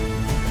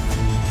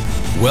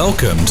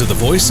Welcome to the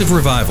Voice of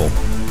Revival.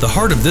 The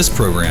heart of this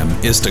program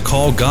is to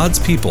call God's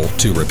people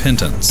to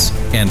repentance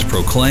and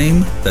proclaim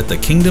that the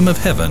kingdom of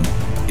heaven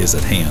is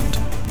at hand.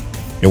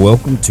 And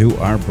welcome to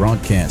our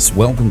broadcast.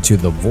 Welcome to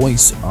the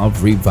Voice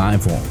of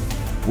Revival.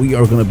 We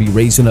are going to be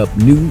raising up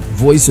new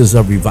voices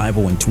of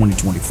revival in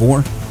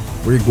 2024.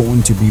 We're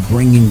going to be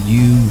bringing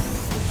you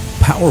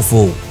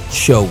powerful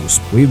shows.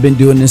 We've been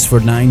doing this for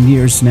 9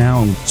 years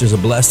now, and it's just a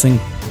blessing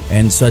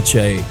and such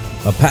a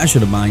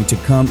passion of mine to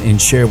come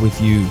and share with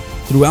you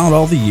throughout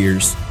all the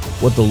years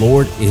what the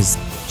Lord is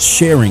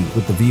sharing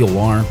with the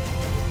VOR,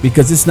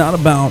 because it's not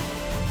about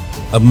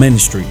a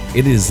ministry.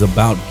 It is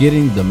about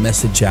getting the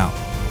message out.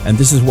 And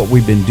this is what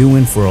we've been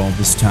doing for all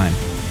this time.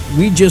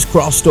 We just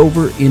crossed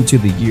over into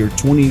the year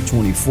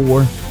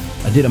 2024.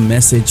 I did a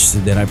message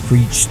that I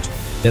preached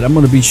that I'm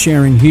going to be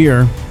sharing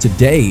here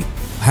today,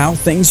 how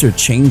things are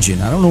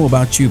changing. I don't know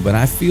about you, but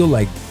I feel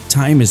like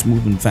time is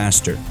moving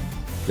faster.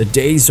 The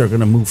days are going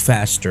to move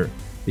faster.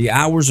 The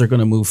hours are going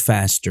to move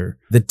faster.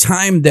 The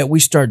time that we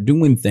start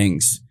doing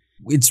things,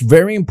 it's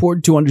very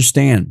important to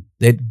understand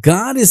that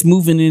God is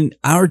moving in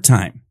our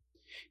time.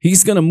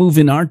 He's going to move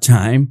in our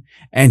time,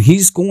 and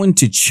He's going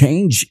to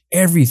change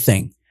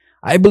everything.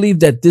 I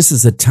believe that this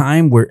is a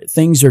time where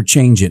things are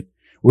changing.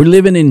 We're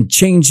living in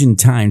changing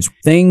times.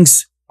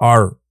 Things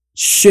are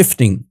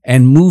shifting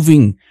and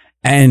moving,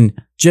 and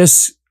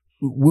just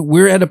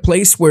we're at a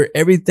place where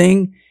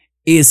everything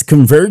is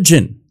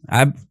converging.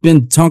 I've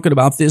been talking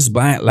about this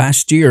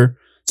last year,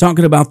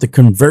 talking about the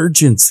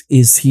convergence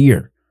is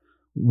here.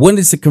 What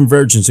is a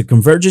convergence? A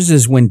convergence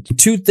is when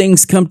two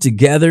things come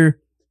together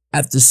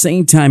at the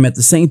same time, at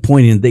the same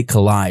point, and they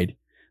collide.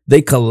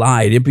 They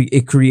collide.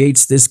 It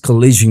creates this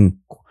collision.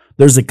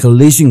 There's a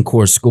collision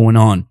course going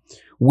on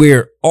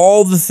where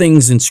all the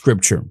things in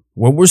Scripture,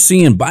 where we're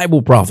seeing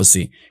Bible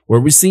prophecy,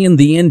 where we're seeing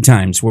the end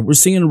times, where we're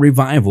seeing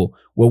revival,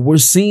 where we're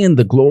seeing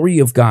the glory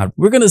of God,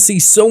 we're going to see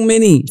so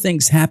many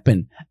things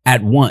happen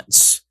at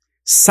once,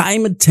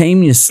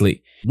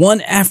 simultaneously,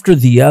 one after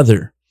the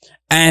other.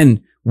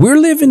 And we're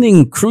living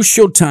in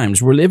crucial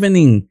times.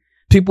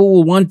 People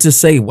will want to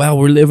say, wow,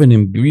 we're living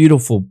in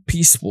beautiful,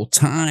 peaceful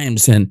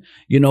times. And,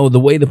 the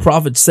way the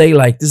prophets say,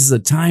 like, this is a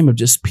time of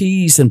just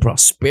peace and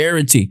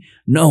prosperity.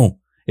 No,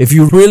 if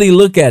you really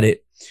look at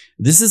it,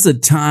 this is a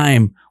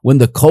time when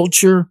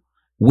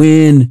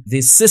when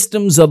the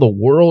systems of the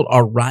world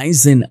are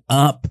rising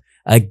up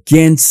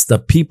against the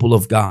people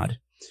of God.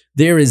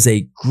 There is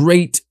a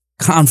great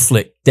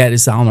conflict that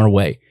is on our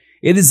way.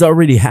 It is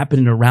already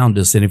happening around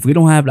us. And if we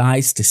don't have the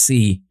eyes to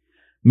see,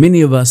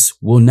 many of us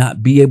will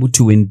not be able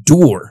to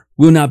endure,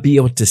 will not be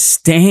able to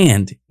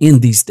stand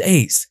in these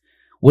days.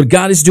 What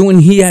God is doing,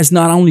 He has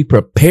not only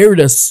prepared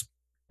us,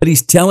 but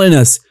He's telling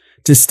us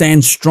to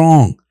stand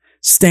strong,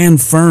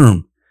 stand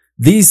firm.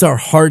 These are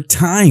hard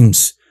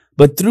times,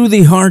 but through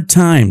the hard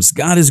times,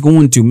 God is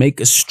going to make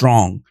us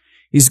strong.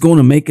 He's going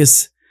to make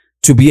us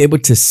to be able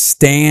to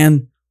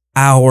stand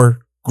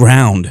our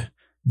ground.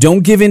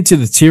 Don't give in to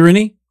the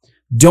tyranny.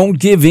 Don't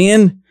give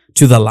in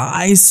to the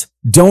lies.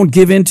 Don't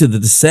give in to the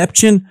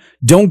deception.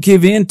 Don't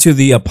give in to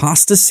the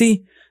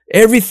apostasy.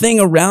 Everything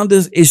around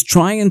us is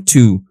trying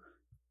to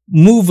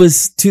move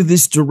us to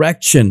this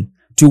direction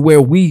to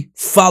where we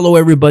follow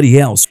everybody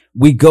else.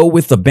 We go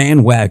with the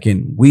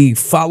bandwagon. We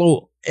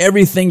follow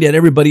everything that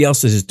everybody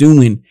else is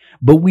doing,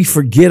 but we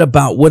forget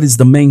about what is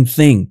the main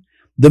thing.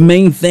 The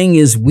main thing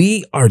is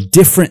we are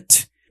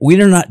different. We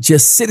are not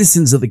just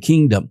citizens of the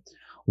kingdom.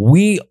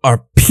 We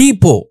are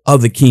people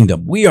of the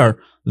kingdom. We are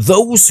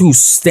those who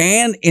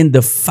stand in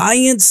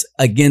defiance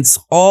against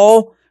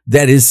all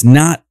that is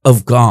not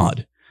of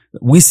God.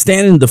 We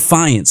stand in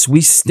defiance.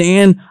 We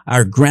stand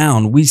our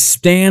ground. We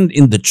stand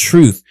in the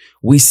truth.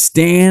 We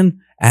stand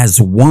as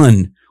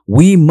one.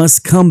 We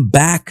must come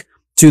back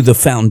to the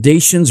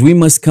foundations. We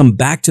must come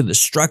back to the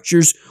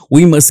structures.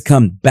 We must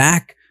come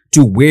back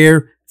to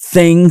where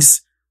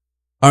things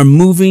are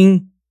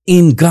moving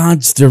in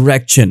God's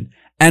direction.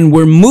 And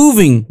we're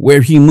moving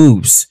where He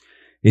moves.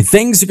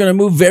 Things are going to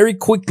move very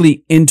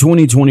quickly in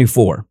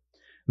 2024.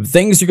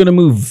 Things are going to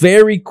move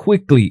very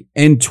quickly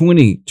in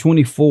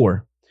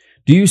 2024.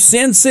 Do you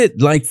sense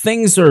it? Like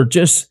things are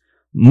just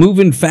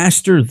moving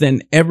faster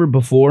than ever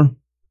before?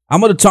 I'm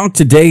going to talk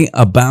today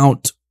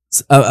about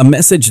a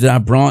message that I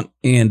brought,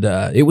 and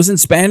it was in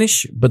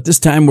Spanish, but this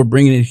time we're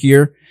bringing it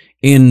here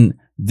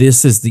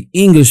this is the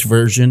English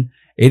version.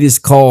 It is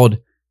called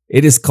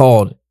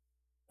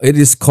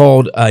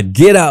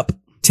Get Up,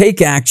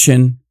 Take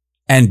Action,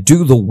 and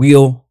Do the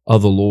Will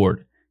of the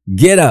Lord.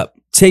 Get up,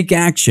 take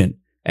action,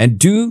 and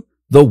do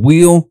the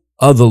will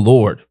of the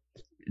Lord.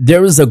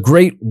 There is a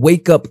great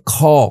wake-up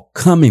call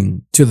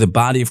coming to the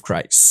body of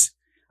Christ.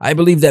 I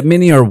believe that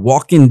many are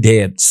walking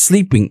dead,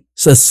 sleeping.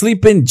 It's a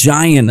sleeping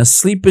giant, a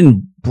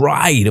sleeping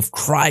bride of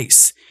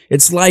Christ.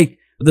 It's like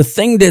the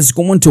thing that's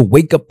going to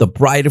wake up the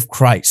bride of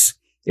Christ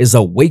is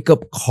a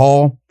wake-up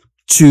call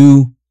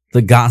to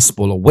the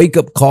gospel, a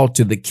wake-up call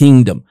to the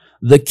kingdom.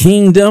 The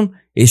kingdom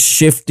is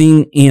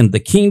shifting in. The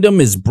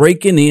kingdom is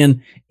breaking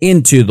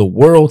into the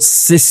world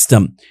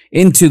system,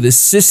 into the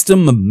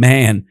system of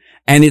man.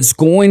 and it's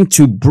going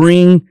to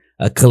bring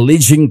a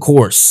collision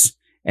course.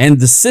 And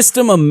the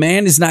system of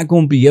man is not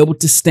going to be able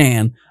to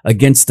stand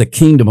against the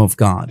kingdom of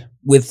God.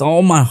 With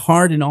all my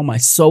heart and all my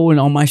soul and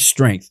all my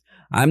strength,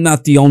 I'm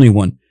not the only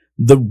one.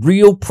 The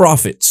real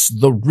prophets,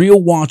 the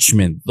real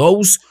watchmen,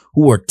 those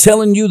who are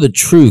telling you the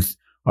truth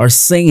are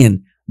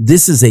saying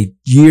this is a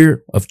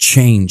year of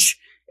change.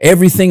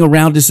 Everything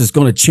around us is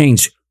going to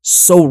change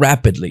so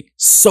rapidly,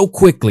 so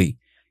quickly.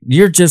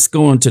 You're just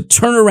going to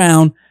turn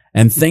around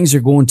and things are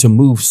going to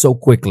move so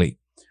quickly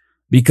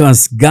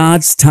because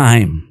God's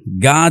time,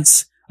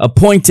 God's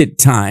appointed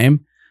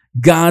time,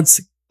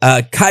 God's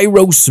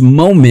Kairos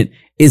moment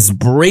is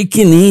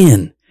breaking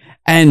in.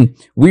 And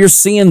we're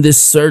seeing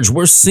this surge.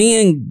 We're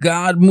seeing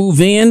God move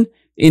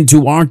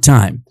into our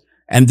time.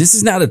 And this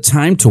is not a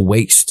time to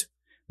waste.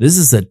 This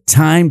is a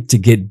time to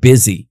get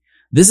busy.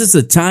 This is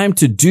a time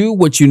to do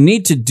what you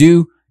need to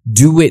do.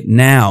 Do it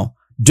now.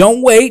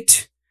 Don't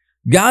wait.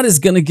 God is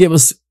going to give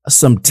us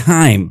some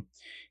time.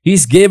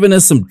 He's given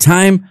us some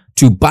time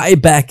to buy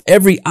back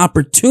every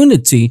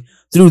opportunity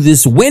through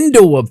this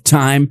window of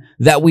time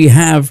that we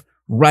have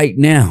right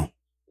now.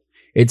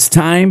 It's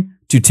time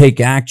to take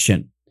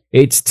action.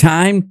 It's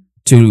time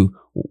to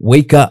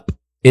wake up.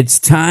 It's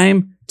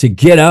time to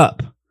get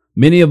up.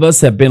 Many of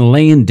us have been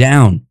laying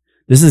down.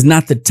 This is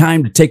not the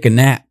time to take a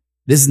nap.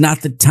 This is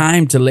not the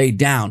time to lay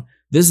down.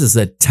 This is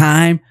a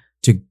time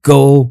to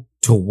go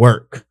to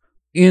work.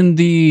 In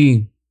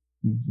the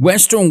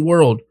Western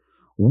world,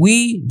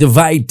 we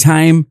divide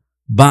time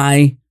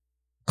by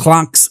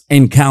clocks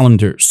and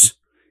calendars.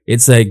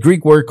 It's a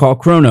Greek word called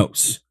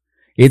chronos.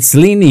 It's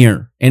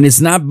linear, and it's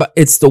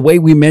the way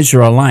we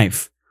measure our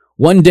life.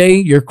 One day,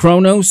 your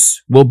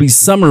chronos will be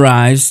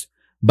summarized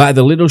by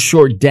the little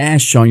short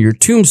dash on your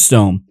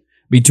tombstone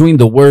between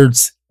the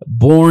words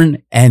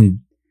born and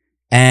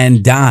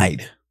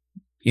died.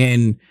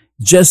 And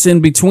just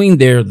in between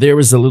there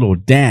is a little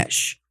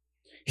dash.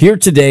 Here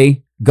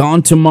today,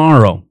 gone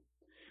tomorrow.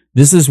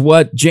 This is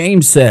what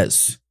James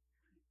says.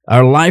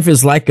 Our life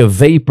is like a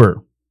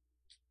vapor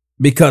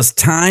because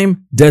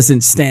time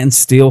doesn't stand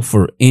still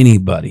for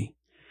anybody.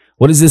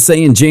 What does it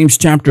say in James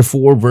chapter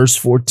 4, verse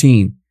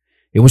 14?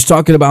 It was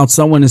talking about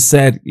someone that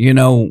said,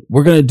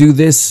 we're going to do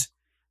this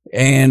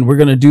and we're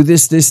going to do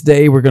this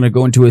day. We're going to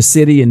go into a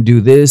city and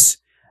do this.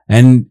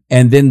 And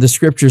then the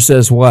scripture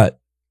says what?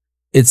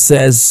 It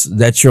says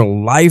that your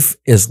life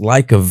is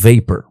like a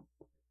vapor.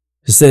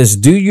 It says,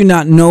 do you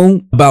not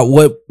know about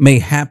what may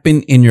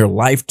happen in your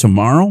life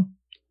tomorrow?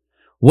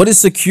 What is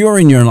secure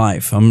in your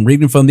life? I'm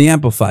reading from the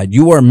Amplified.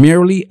 You are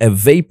merely a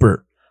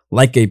vapor,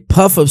 like a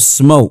puff of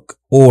smoke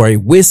or a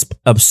wisp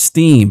of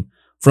steam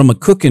from a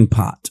cooking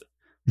pot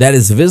that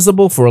is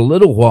visible for a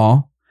little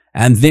while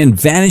and then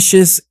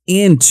vanishes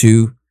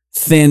into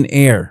thin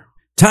air.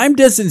 Time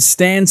doesn't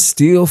stand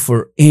still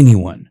for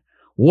anyone.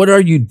 What are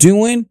you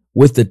doing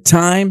with the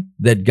time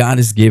that God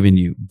has given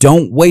you?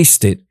 Don't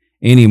waste it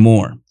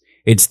anymore.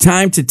 It's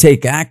time to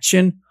take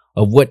action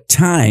of what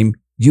time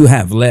you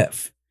have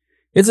left.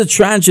 It's a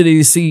tragedy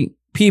to see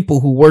people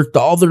who worked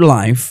all their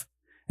life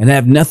and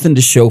have nothing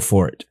to show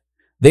for it.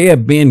 They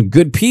have been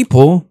good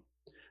people,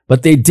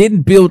 but they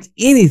didn't build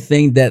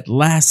anything that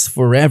lasts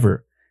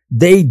forever.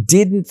 They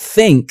didn't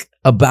think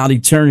about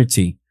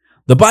eternity.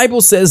 The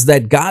Bible says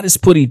that God has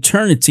put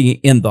eternity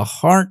in the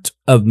heart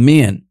of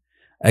men.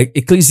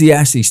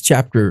 Ecclesiastes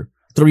chapter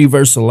 3,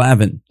 verse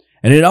 11.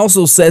 And it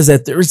also says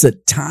that there is a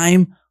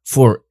time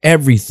for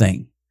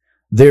everything.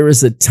 There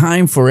is a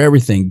time for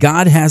everything.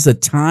 God has a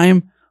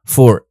time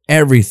for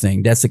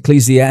everything. That's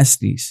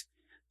Ecclesiastes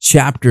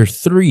chapter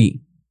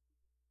 3.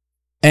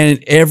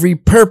 And every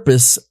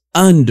purpose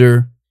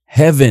under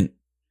heaven.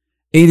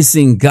 It is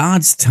in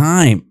God's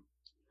time.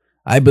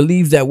 I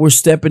believe that we're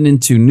stepping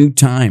into new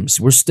times.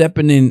 We're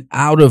stepping in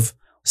out of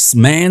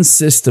man's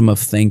system of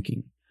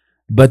thinking.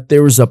 But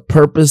there is a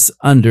purpose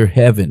under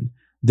heaven.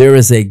 There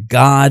is a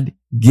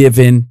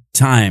God-given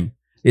time.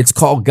 It's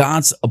called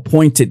God's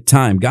appointed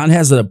time. God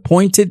has an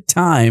appointed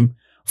time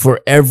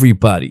for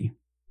everybody.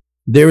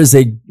 There is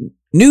a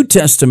New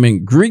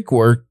Testament Greek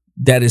word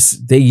that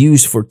they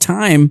use for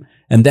time,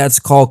 and that's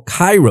called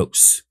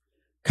kairos.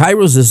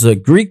 Kairos is a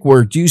Greek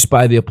word used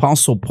by the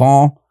Apostle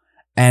Paul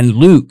and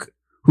Luke,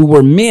 who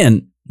were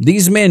men.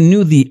 These men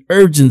knew the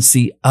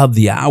urgency of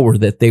the hour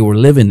that they were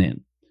living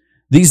in.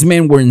 These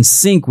men were in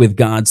sync with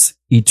God's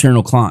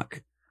eternal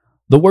clock.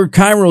 The word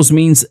kairos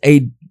means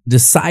a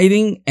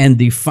deciding and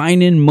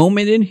defining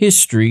moment in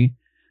history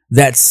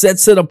that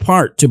sets it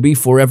apart to be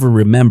forever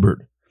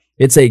remembered.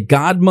 It's a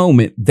God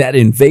moment that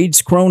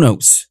invades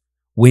chronos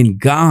when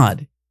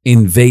God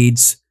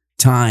invades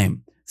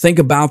time. Think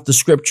about the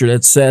scripture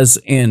that says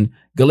in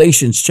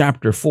Galatians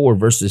chapter 4,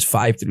 verses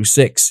 5 through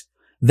 6,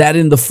 that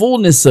in the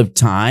fullness of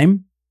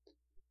time,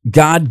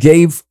 God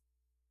gave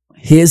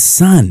his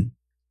son.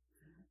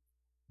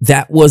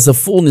 That was a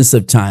fullness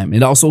of time.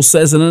 It also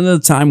says in another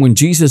time when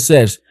Jesus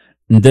says,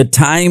 the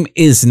time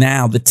is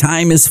now, the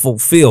time is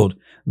fulfilled.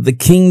 The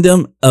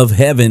kingdom of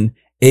heaven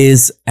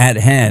is at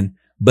hand.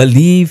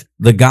 Believe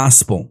the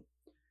gospel.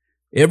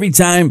 Every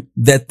time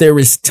that there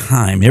is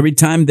time, every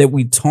time that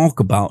we talk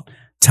about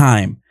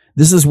time,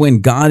 this is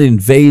when God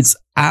invades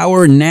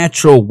our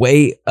natural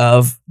way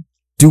of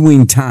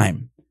doing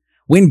time.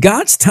 When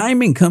God's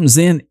timing comes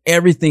in,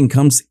 everything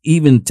comes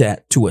even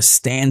to a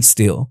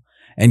standstill,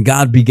 and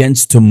God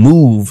begins to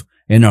move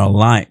in our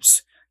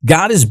lives.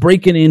 God is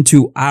breaking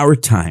into our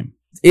time.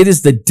 It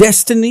is the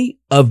destiny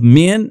of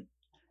men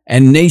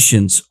and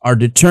nations are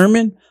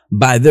determined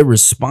by their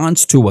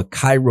response to a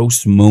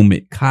Kairos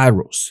moment.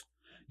 Kairos.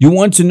 You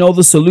want to know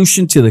the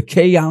solution to the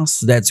chaos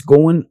that's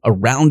going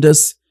around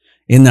us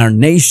in our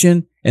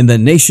nation and the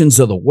nations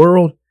of the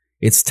world?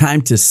 It's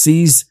time to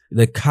seize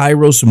the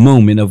Kairos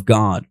moment of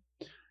God.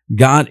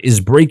 God is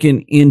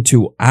breaking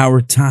into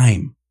our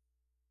time.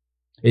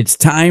 It's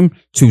time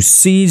to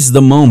seize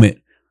the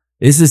moment.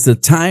 This is the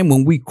time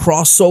when we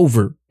cross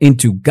over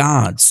into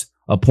God's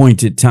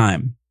appointed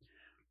time.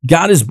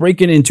 God is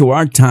breaking into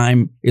our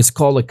time. It's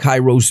called a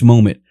Kairos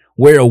moment,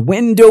 where a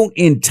window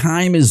in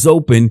time is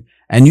open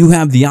and you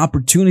have the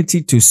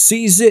opportunity to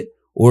seize it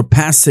or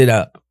pass it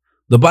up.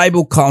 The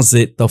Bible calls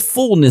it the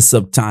fullness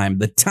of time.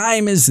 The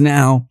time is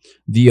now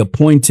the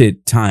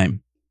appointed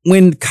time.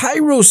 When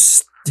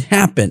Kairos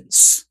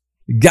happens,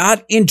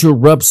 God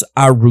interrupts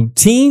our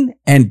routine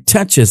and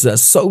touches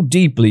us so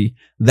deeply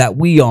that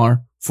we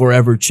are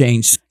forever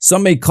changed.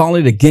 Some may call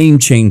it a game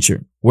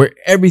changer, where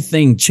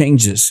everything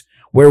changes,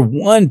 where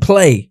one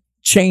play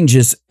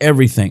changes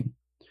everything.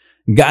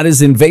 God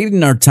is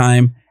invading our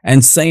time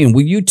and saying,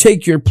 will you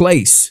take your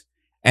place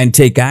and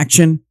take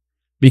action?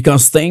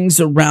 Because things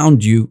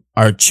around you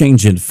are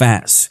changing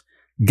fast.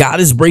 God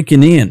is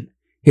breaking in.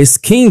 His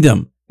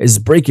kingdom is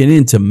breaking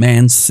into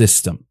man's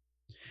system.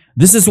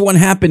 This is what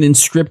happened in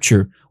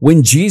scripture.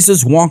 When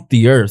Jesus walked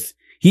the earth,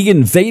 he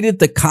invaded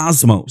the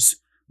cosmos,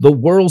 the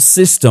world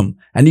system,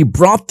 and he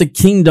brought the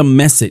kingdom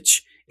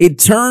message. It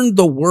turned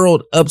the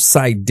world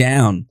upside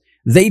down.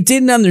 They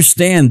didn't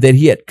understand that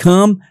he had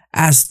come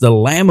as the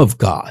Lamb of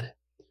God,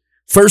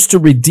 first to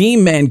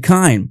redeem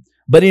mankind,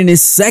 but in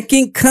his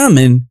second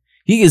coming,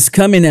 he is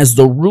coming as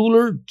the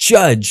ruler,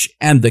 judge,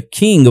 and the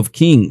King of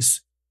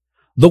Kings.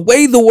 The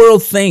way the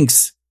world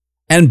thinks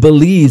and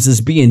believes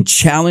is being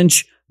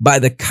challenged by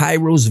the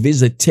Kairos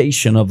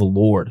visitation of the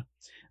Lord.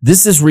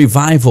 This is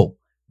revival.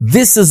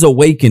 This is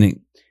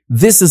awakening.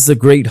 This is the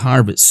great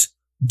harvest.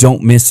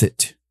 Don't miss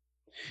it.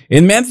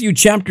 In Matthew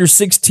chapter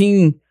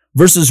 16,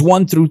 verses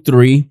 1 through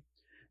 3,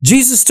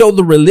 Jesus told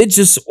the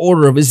religious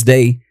order of his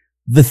day,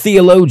 the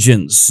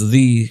theologians,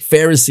 the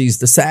Pharisees,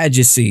 the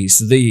Sadducees,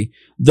 the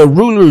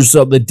rulers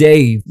of the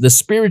day, the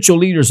spiritual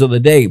leaders of the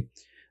day,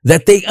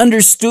 that they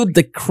understood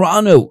the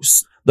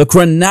chronos, the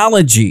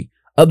chronology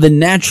of the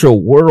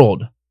natural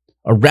world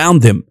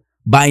around them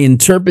by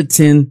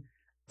interpreting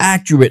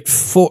accurate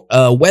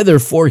weather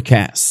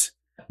forecasts,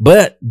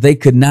 but they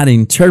could not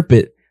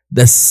interpret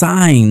the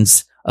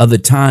signs of the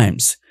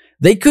times.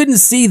 They couldn't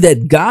see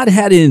that God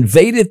had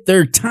invaded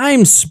their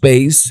time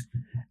space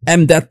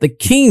and that the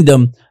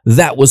kingdom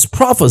that was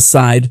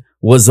prophesied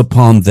was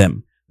upon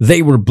them.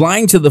 They were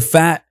blind to the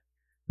fact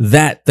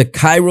that the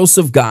Kairos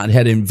of God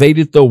had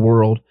invaded the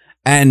world.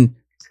 And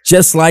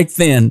just like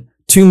then,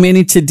 too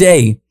many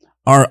today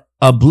are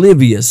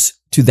oblivious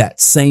to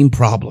that same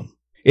problem.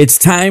 It's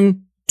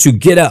time to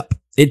get up.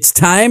 It's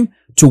time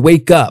to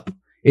wake up.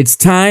 It's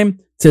time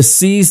to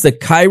seize the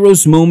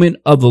Kairos moment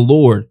of the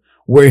Lord,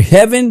 where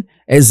heaven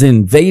is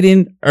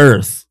invading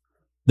earth.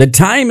 The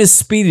time is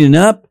speeding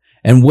up,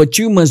 and what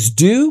you must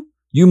do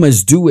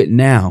it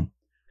now.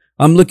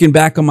 I'm looking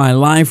back on my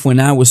life when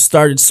I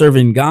started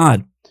serving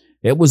God.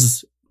 It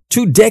was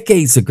 2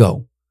 decades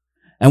ago.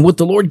 And what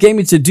the Lord gave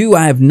me to do,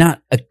 I have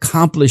not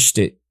accomplished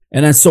it.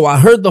 And so I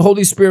heard the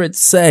Holy Spirit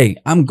say,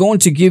 I'm going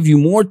to give you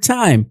more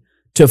time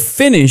to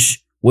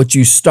finish what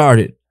you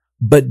started,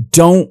 but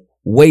don't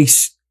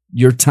waste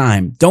your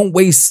time. Don't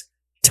waste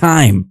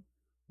time.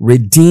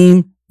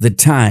 Redeem the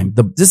time.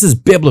 This is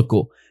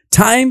biblical.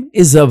 Time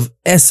is of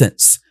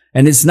essence,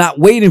 and it's not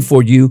waiting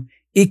for you.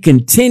 It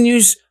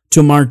continues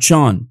to march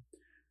on.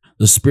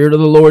 The Spirit of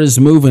the Lord is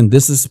moving.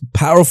 This is a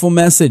powerful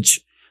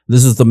message.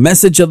 This is the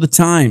message of the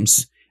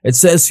times. It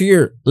says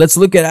here, let's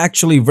look at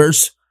actually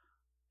verse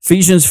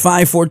Ephesians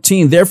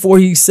 5:14. Therefore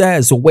he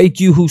says, awake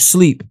you who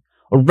sleep,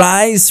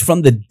 arise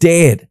from the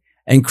dead,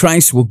 and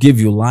Christ will give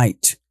you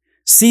light.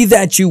 See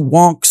that you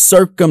walk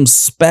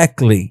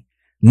circumspectly,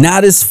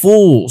 not as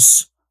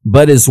fools,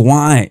 but as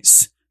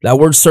wise. That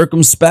word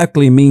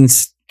circumspectly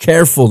means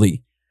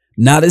carefully,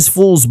 not as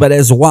fools, but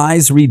as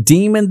wise,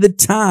 redeeming the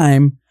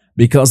time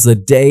because the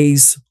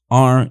days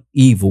are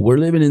evil. We're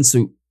living in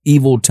some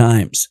evil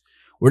times.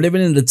 We're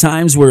living in the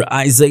times where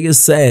Isaiah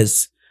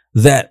says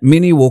that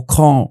many will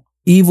call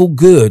evil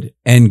good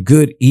and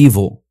good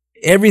evil.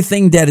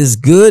 Everything that is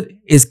good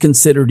is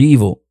considered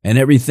evil, and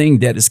everything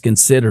that is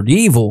considered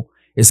evil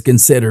is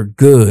considered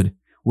good.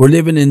 We're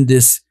living in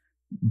this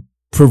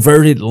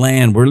perverted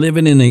land. We're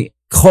living in a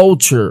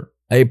culture,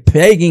 a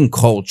pagan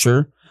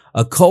culture,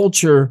 a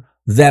culture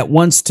that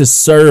wants to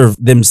serve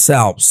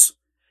themselves.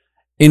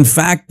 In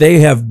fact, they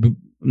have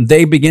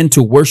they begin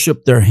to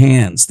worship their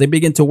hands. They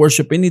begin to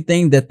worship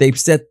anything that they've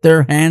set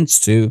their hands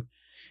to,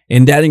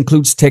 and that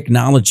includes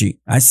technology.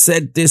 I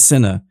said this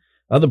in a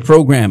other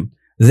program,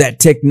 that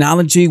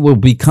technology will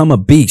become a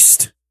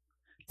beast.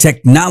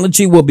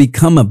 Technology will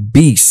become a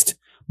beast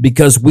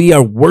because we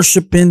are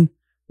worshiping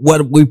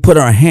what we put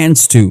our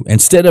hands to.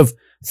 Instead of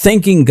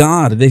thanking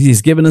God that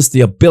he's given us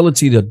the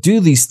ability to do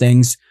these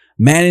things,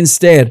 man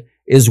instead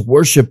is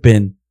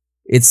worshiping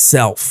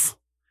itself.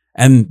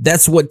 And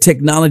that's what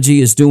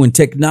technology is doing.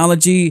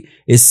 Technology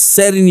is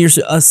setting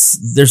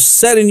they're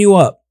setting you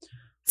up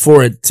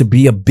for it to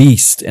be a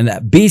beast. And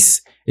that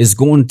beast is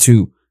going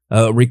to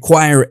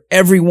require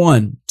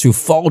everyone to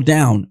fall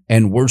down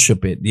and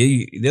worship it.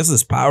 This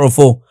is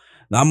powerful.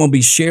 I'm going to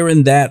be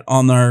sharing that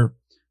on our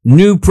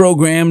new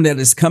program that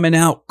is coming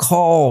out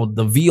called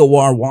the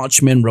VOR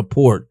Watchman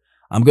Report.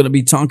 I'm going to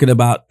be talking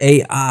about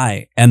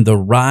AI and the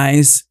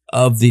rise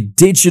of the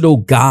digital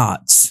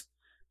gods.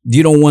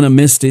 You don't want to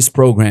miss these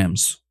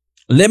programs.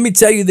 Let me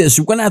tell you this.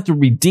 You're going to have to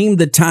redeem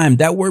the time.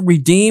 That word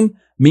redeem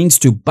means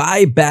to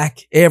buy back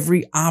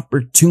every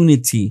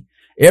opportunity,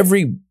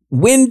 every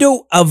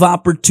window of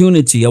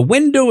opportunity. A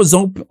window is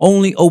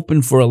only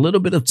open for a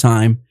little bit of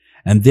time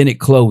and then it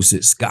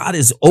closes. God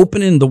is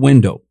opening the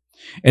window.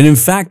 And in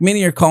fact,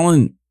 many are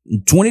calling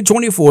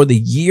 2024 the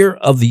year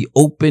of the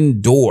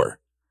open door.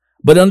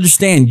 But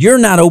understand, you're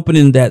not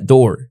opening that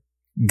door.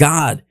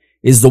 God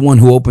is the one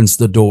who opens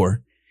the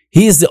door.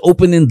 He is the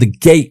opening the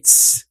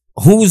gates.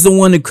 Who's the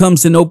one who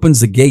comes and opens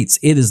the gates?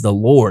 It is the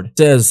Lord. It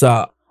says,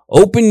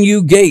 open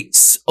you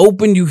gates,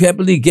 open you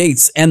heavenly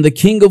gates, and the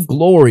King of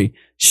glory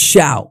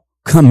shall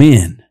come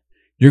in.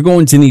 You're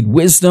going to need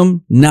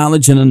wisdom,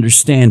 knowledge, and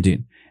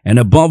understanding. And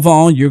above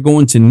all, you're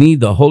going to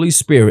need the Holy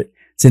Spirit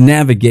to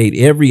navigate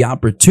every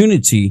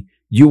opportunity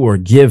you are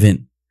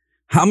given.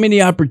 How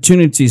many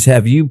opportunities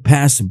have you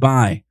passed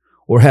by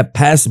or have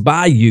passed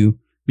by you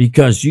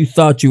because you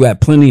thought you had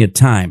plenty of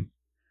time?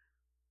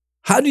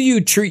 How do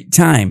you treat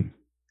time?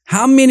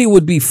 How many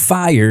would be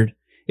fired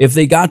if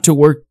they got to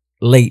work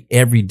late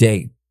every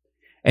day?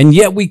 And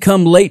yet we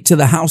come late to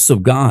the house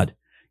of God.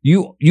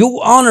 You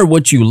honor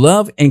what you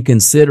love and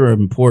consider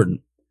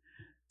important.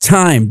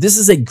 Time. This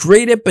is a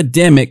great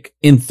epidemic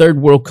in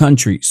third world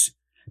countries.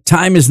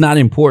 Time is not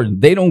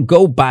important. They don't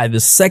go by the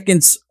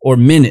seconds or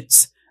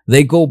minutes.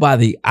 They go by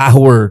the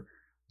hour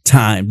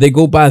time. They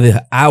go by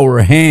the hour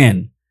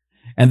hand,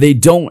 and they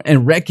don't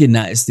and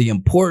recognize the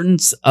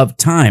importance of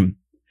time.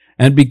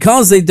 And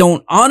because they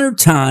don't honor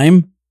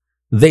time,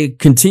 they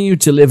continue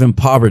to live in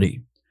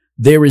poverty.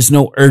 There is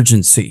no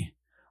urgency.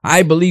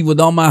 I believe with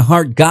all my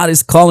heart, God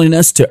is calling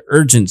us to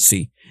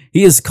urgency.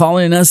 He is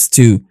calling us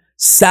to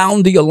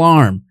sound the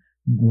alarm.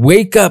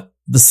 Wake up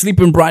the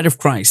sleeping bride of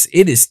Christ.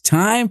 It is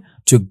time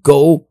to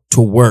go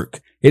to work.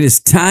 It is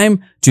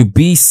time to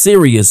be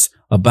serious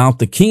about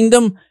the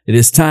kingdom. It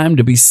is time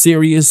to be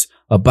serious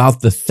about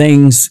the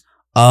things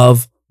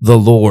of the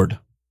Lord.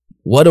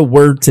 What a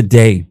word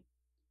today.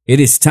 It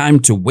is time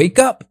to wake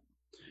up.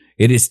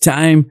 It is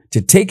time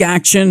to take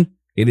action.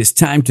 It is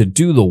time to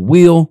do the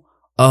will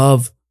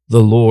of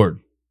the Lord.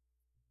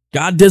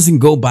 God doesn't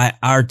go by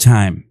our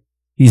time.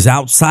 He's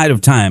outside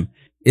of time.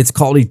 It's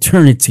called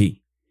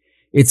eternity.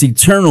 It's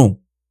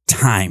eternal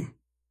time.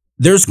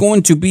 There's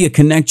going to be a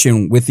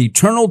connection with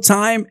eternal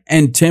time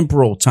and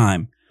temporal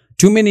time.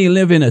 Too many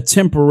live in a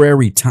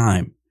temporary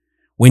time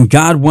when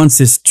God wants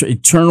his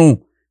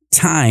eternal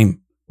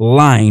time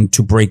line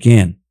to break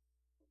in.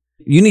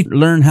 You need to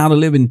learn how to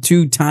live in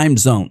two time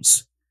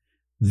zones,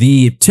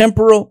 the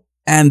temporal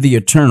and the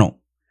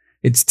eternal.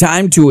 It's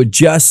time to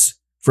adjust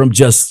from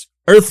just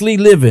earthly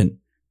living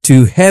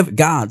to have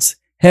God's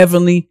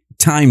heavenly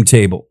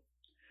timetable.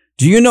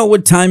 Do you know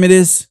what time it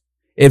is?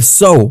 If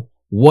so,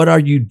 what are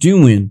you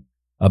doing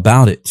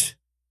about it?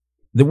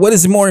 What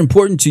is more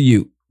important to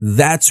you?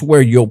 That's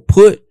where you'll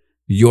put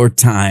your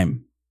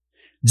time.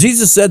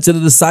 Jesus said to the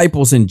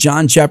disciples in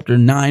John chapter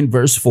 9,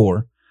 verse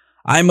 4,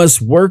 I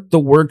must work the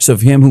works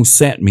of him who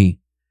sent me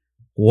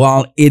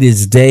while it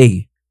is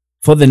day,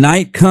 for the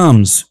night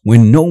comes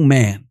when no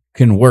man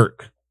can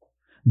work.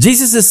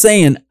 Jesus is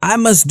saying, I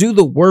must do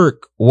the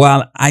work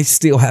while I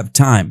still have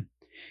time.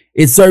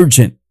 It's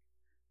urgent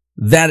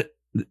that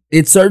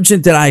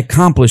I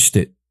accomplished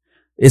it.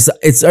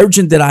 It's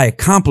urgent that I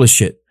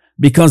accomplish it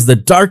because the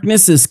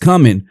darkness is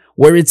coming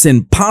where it's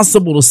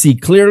impossible to see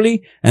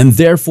clearly and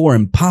therefore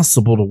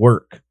impossible to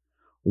work.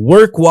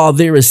 Work while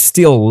there is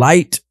still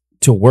light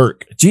to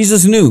work.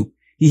 Jesus knew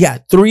he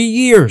had 3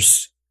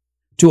 years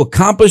to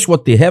accomplish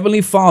what the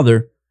Heavenly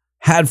Father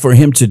had for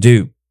him to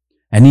do.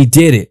 And he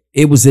did it.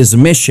 It was his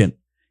mission,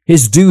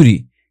 his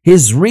duty,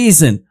 his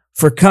reason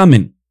for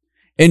coming.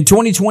 In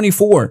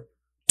 2024,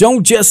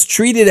 don't just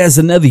treat it as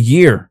another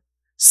year.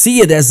 See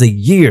it as a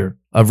year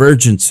of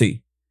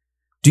urgency.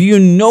 Do you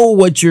know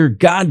what your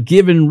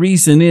God-given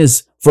reason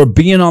is for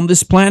being on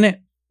this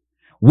planet?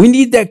 We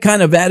need that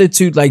kind of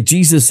attitude like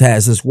Jesus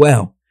has as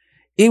well.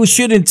 It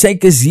shouldn't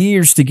take us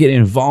years to get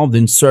involved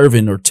in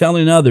serving or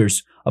telling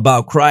others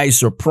about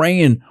Christ or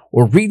praying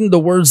or reading the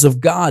words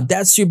of God.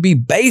 That should be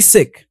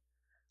basic.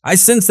 I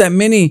sense that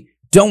many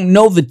don't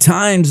know the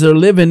times they're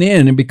living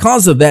in, and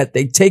because of that,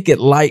 they take it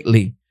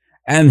lightly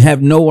and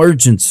have no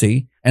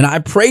urgency. And I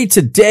pray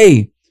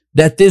today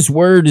that this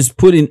word is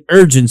putting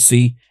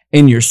urgency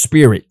in your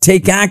spirit.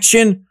 Take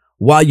action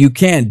while you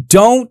can.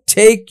 Don't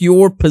take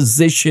your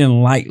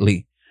position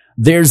lightly.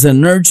 There's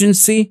an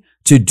urgency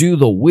to do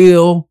the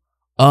will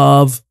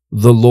of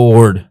the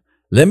Lord.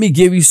 Let me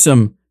give you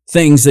some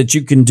things that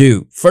you can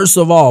do. First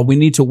of all, we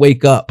need to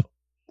wake up.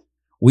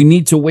 We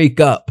need to wake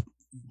up.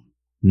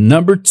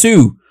 Number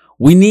 2,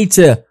 we need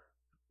to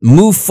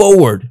move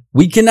forward.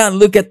 We cannot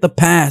look at the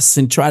past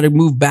and try to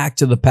move back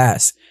to the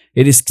past.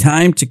 It is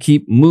time to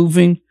keep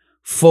moving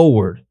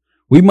forward.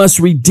 We must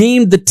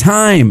redeem the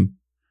time.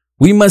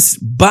 We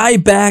must buy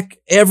back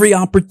every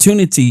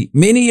opportunity.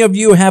 Many of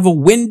you have a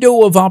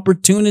window of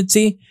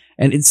opportunity,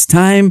 and it's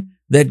time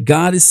that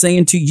God is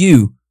saying to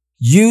you,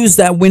 use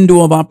that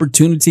window of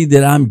opportunity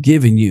that I'm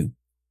giving you.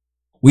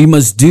 We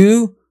must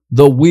do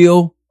the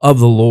will of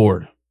the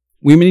Lord.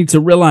 We need to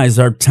realize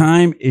our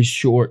time is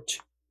short.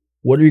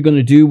 What are you going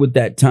to do with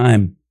that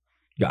time?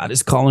 God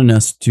is calling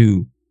us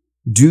to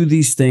do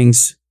these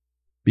things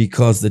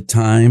because the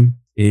time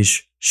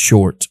is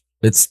short.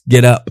 Let's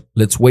get up.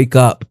 Let's wake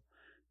up.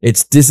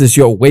 This is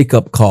your wake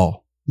up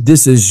call.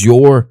 This is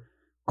your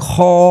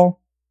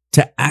call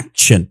to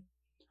action.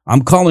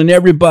 I'm calling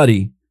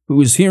everybody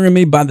who is hearing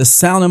me by the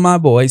sound of my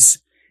voice.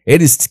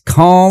 It is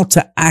call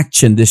to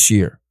action this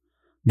year.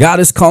 God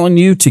is calling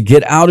you to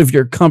get out of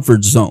your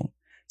comfort zone,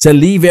 to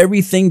leave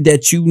everything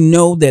that you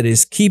know that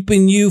is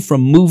keeping you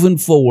from moving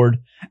forward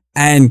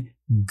and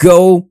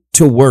go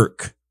to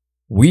work.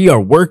 We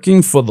are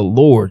working for the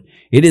Lord.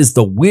 It is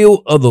the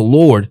will of the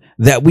Lord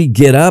that we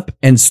get up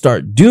and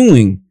start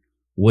doing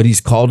what he's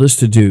called us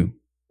to do.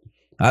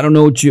 I don't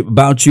know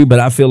about you, but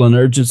I feel an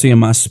urgency in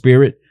my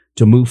spirit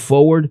to move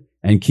forward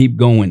and keep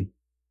going.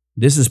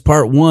 This is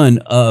part 1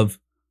 of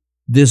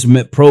this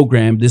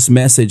program, this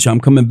message.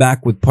 I'm coming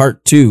back with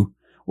part 2.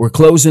 We're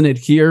closing it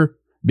here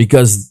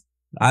because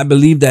I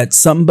believe that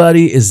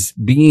somebody is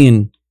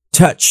being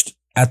touched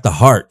at the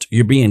heart.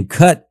 You're being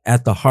cut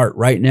at the heart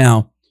right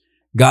now.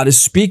 God is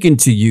speaking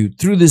to you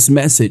through this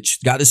message.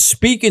 God is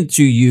speaking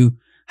to you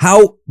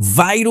how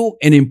vital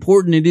and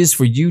important it is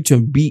for you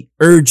to be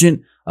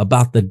urgent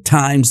about the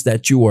times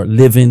that you are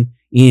living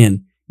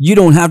in. You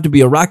don't have to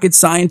be a rocket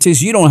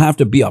scientist. You don't have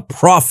to be a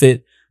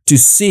prophet to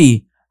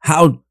see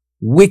how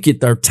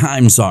wicked our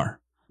times are.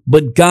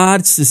 But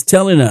God is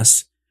telling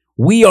us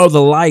we are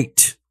the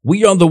light.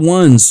 We are the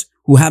ones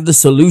who have the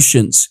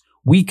solutions.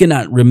 We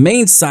cannot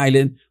remain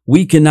silent.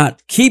 We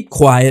cannot keep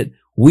quiet.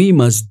 We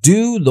must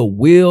do the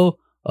will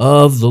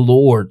of the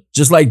Lord.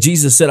 Just like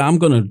Jesus said, I'm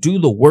going to do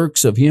the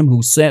works of him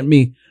who sent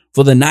me,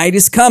 for the night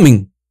is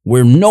coming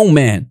where no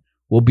man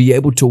will be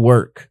able to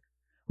work.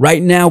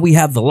 Right now we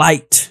have the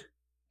light,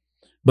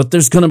 but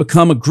there's going to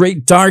become a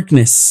great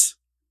darkness.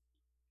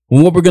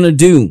 And what we're going to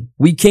do,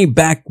 we can't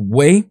back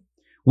away.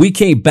 We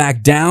can't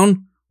back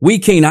down. We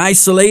can't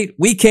isolate.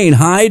 We can't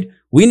hide.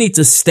 We need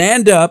to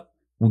stand up.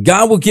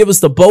 God will give us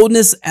the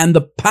boldness, and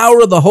the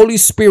power of the Holy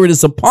Spirit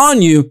is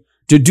upon you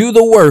to do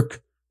the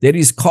work that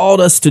he's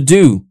called us to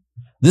do.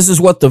 This is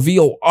what the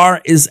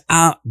VOR is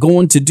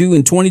going to do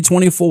in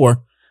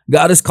 2024.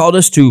 God has called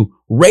us to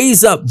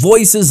raise up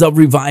voices of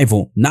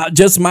revival, not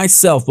just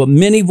myself, but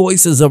many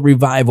voices of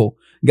revival.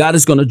 God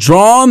is going to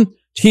draw them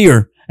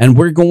here, and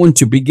we're going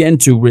to begin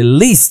to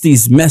release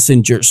these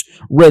messengers,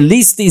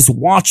 release these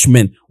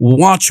watchmen,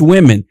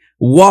 watchwomen,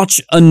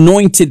 watch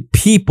anointed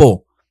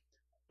people,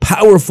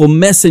 powerful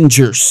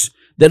messengers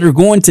that are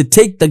going to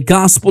take the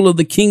gospel of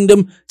the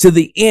kingdom to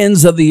the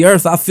ends of the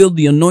earth. I feel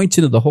the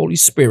anointing of the Holy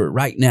Spirit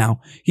right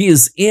now. He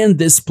is in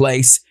this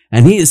place,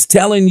 and he is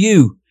telling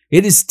you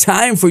it is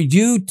time for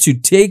you to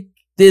take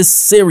this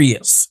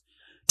serious.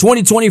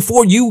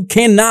 2024, you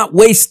cannot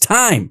waste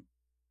time.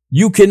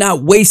 You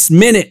cannot waste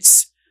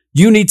minutes.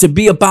 You need to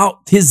be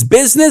about his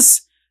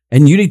business,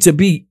 and you need to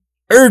be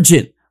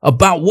urgent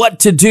about what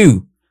to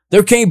do.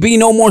 There can't be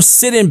no more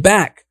sitting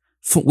back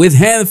with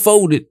hand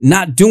folded,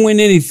 not doing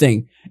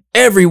anything.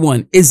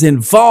 Everyone is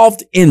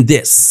involved in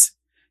this.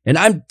 And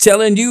I'm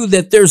telling you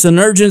that there's an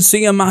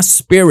urgency in my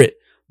spirit.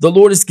 The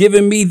Lord has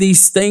given me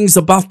these things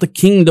about the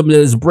kingdom that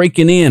is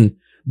breaking in.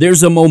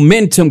 There's a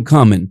momentum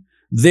coming.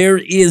 There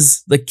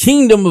is the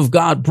kingdom of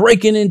God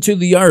breaking into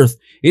the earth.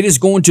 It is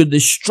going to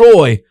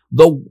destroy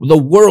the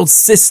world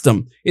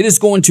system. It is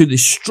going to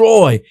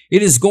destroy.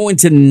 It is going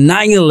to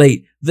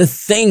annihilate the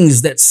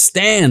things that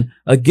stand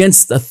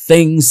against the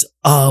things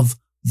of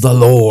the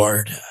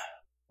Lord.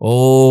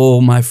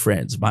 Oh, my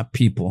friends, my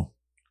people,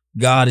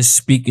 God is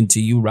speaking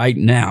to you right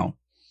now.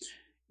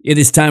 It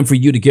is time for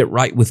you to get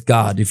right with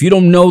God. If you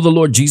don't know the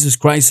Lord Jesus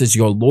Christ as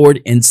your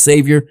Lord and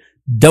Savior,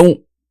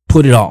 don't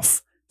put it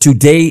off.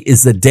 Today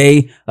is the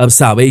day of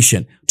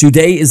salvation.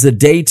 Today is the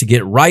day to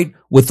get right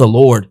with the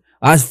Lord.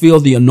 I feel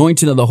the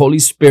anointing of the Holy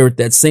Spirit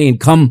that's saying,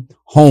 come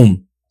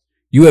home.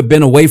 You have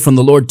been away from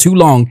the Lord too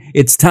long.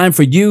 It's time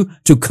for you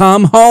to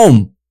come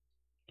home.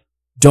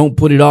 Don't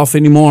put it off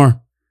anymore.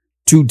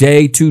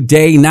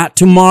 Today, not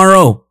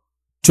tomorrow.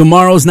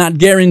 Tomorrow's not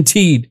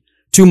guaranteed.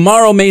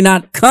 Tomorrow may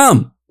not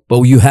come,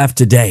 but you have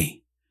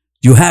today.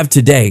 You have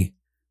today.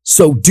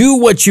 So do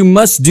what you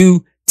must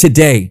do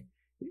today.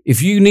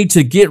 If you need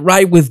to get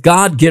right with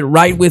God, get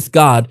right with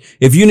God.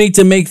 If you need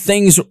to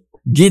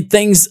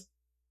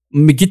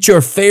get your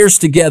affairs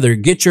together,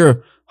 get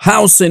your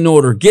house in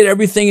order, get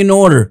everything in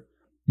order,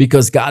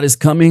 because God is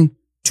coming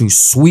to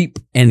sweep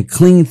and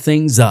clean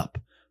things up.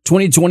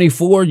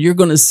 2024, you're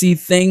going to see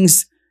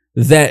things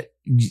that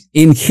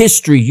in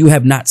history you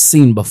have not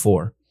seen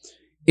before,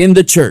 in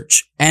the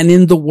church and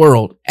in the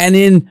world and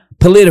in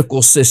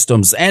political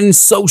systems and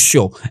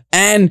social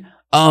and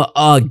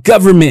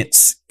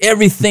governments.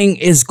 Everything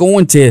is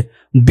going to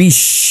be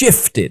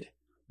shifted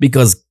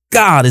because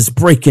God is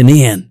breaking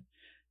in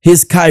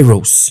his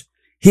kairos,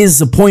 his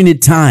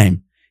appointed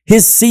time,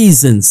 his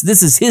seasons.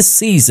 This is his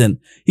season.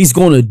 He's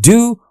going to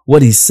do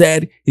what he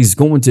said he's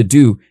going to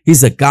do.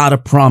 He's a God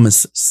of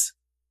promises.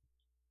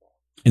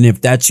 And if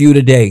that's you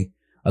today,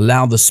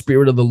 allow the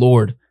Spirit of the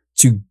Lord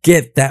to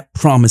get that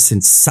promise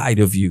inside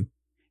of you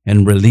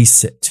and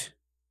release it.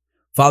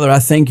 Father, I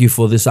thank you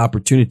for this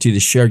opportunity to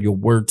share your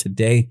word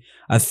today.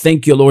 I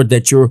thank you, Lord,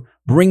 that you're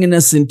bringing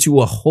us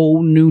into a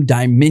whole new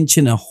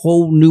dimension, a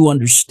whole new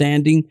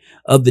understanding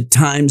of the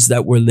times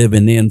that we're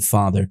living in,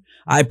 Father.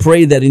 I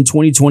pray that in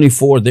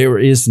 2024, there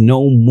is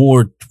no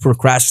more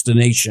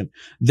procrastination.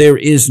 There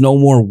is no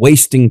more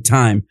wasting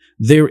time.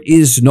 There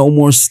is no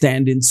more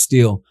standing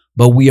still,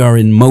 but we are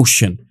in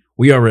motion.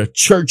 We are a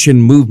church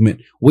in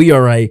movement. We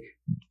are a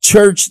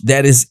church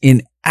that is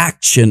in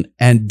action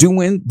and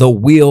doing the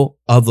will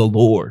of the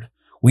Lord.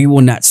 We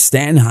will not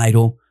stand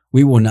idle.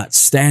 We will not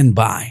stand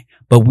by,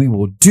 but we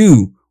will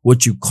do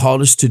what you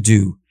called us to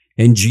do.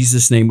 In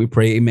Jesus' name we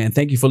pray. Amen.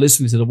 Thank you for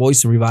listening to the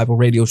Voice of Revival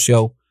radio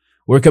show.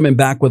 We're coming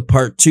back with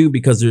part 2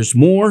 because there's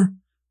more.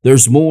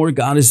 There's more.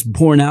 God is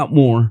pouring out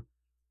more.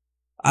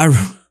 I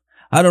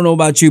don't know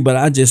about you, but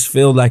I just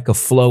feel like a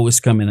flow is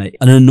coming,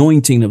 an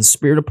anointing of the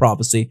spirit of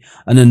prophecy,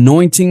 an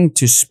anointing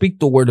to speak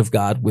the word of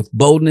God with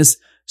boldness,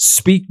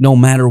 speak no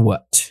matter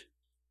what.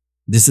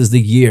 This is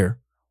the year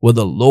where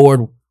the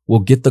Lord will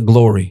get the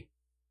glory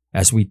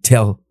as we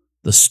tell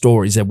the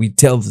stories, as we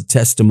tell the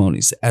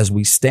testimonies, as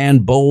we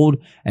stand bold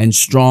and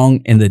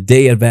strong in the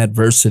day of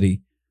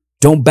adversity.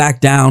 Don't back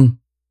down.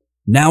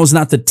 Now is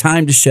not the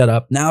time to shut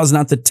up. Now is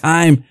not the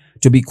time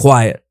to be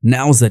quiet.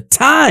 Now is the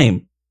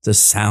time to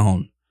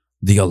sound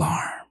the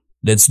alarm.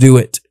 Let's do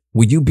it.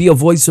 Will you be a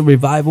voice of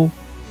revival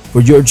for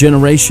your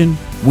generation?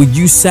 Will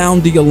you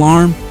sound the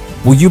alarm?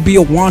 Will you be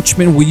a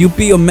watchman? Will you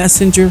be a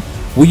messenger?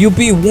 Will you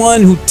be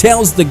one who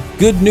tells the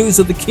good news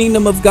of the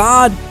kingdom of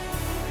God?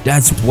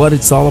 That's what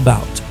it's all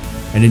about.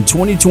 And in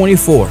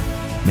 2024,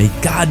 may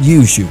God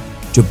use you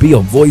to be a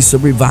voice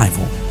of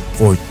revival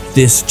for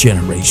this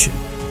generation.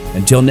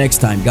 Until next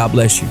time, God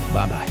bless you.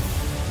 Bye-bye.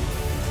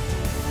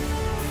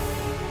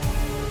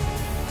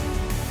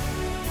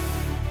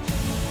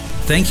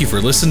 Thank you for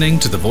listening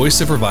to the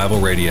Voice of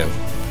Revival Radio.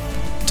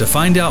 To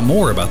find out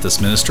more about this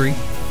ministry,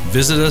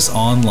 visit us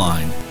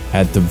online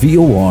at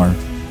thevor.net.